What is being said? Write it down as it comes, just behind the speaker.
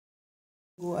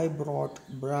So I brought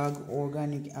Bragg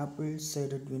organic apple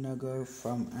cider vinegar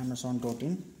from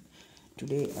Amazon.in.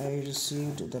 Today I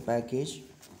received the package.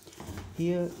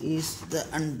 Here is the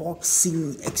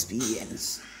unboxing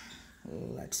experience.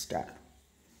 Let's start.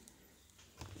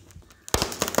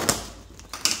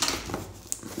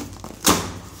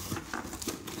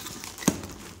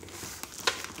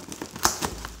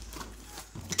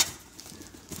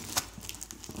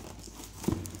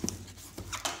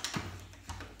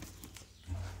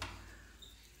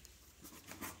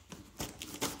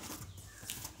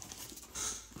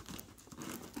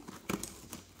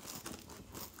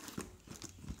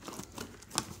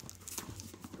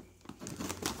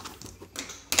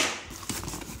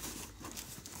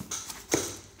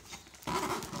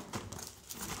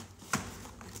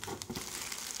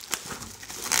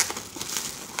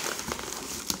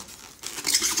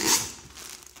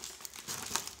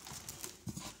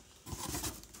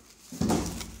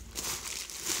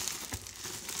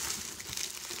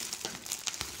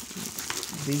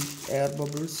 Big air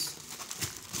bubbles,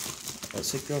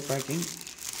 secure packing.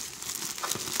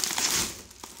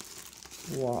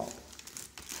 Wow,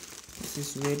 this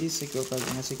is very secure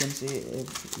packing. As you can see, a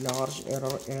large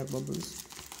air bubbles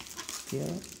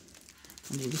here,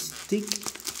 and it is thick.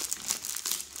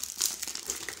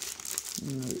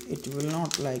 It will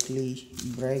not likely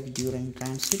break during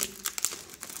transit.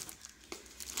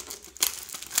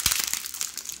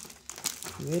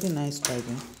 Very nice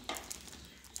packing.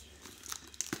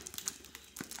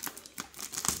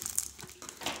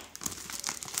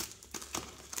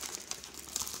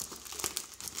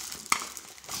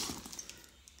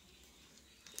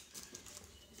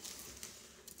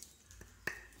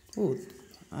 Oh,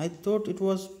 I thought it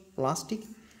was plastic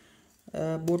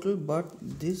bottle, but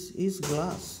this is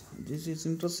glass. This is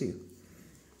interesting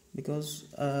because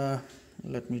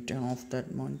let me turn off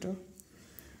that monitor.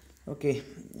 Okay,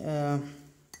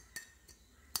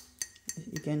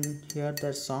 you can hear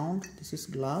that sound. This is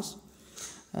glass,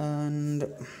 and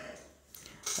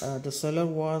the seller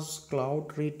was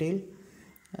Cloud Retail.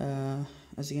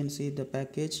 As you can see, the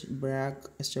package: Bragg,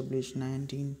 established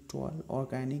 1912,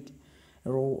 organic,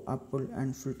 raw apple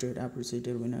and filtered apple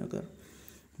cider vinegar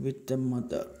with the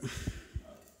mother.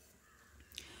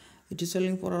 It is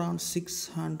selling for around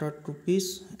 600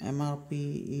 rupees.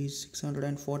 MRP is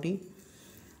 640.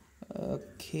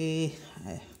 Okay,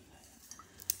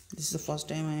 this is the first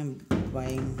time I am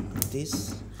buying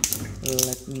this.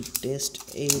 Let me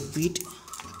test a bit.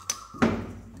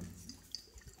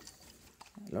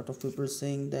 A lot of people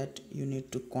saying that you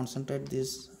need to concentrate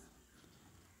this,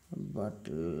 but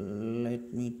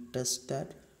let me test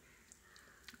that.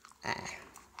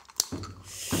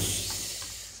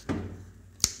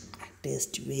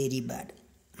 Taste very bad.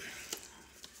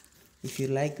 If you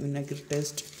like vinegar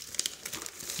taste,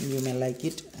 you may like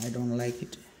it. I don't like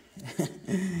it.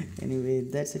 Anyway,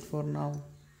 that's it for now.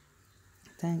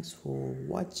 Thanks for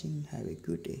watching. Have a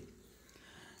good day.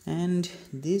 And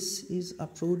this is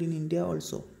approved in India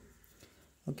also.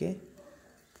 Okay,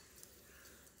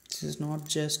 this is not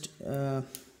just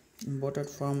imported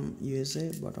from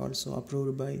USA, but also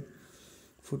approved by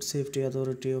Food Safety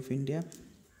Authority of India,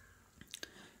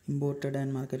 imported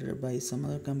and marketed by some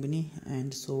other company,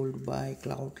 and sold by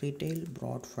Cloud Retail,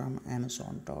 brought from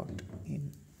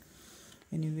Amazon.in.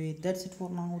 Anyway, that's it for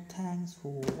now. Thanks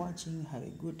for watching. Have a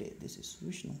good day. This is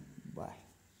Vishnu. Bye.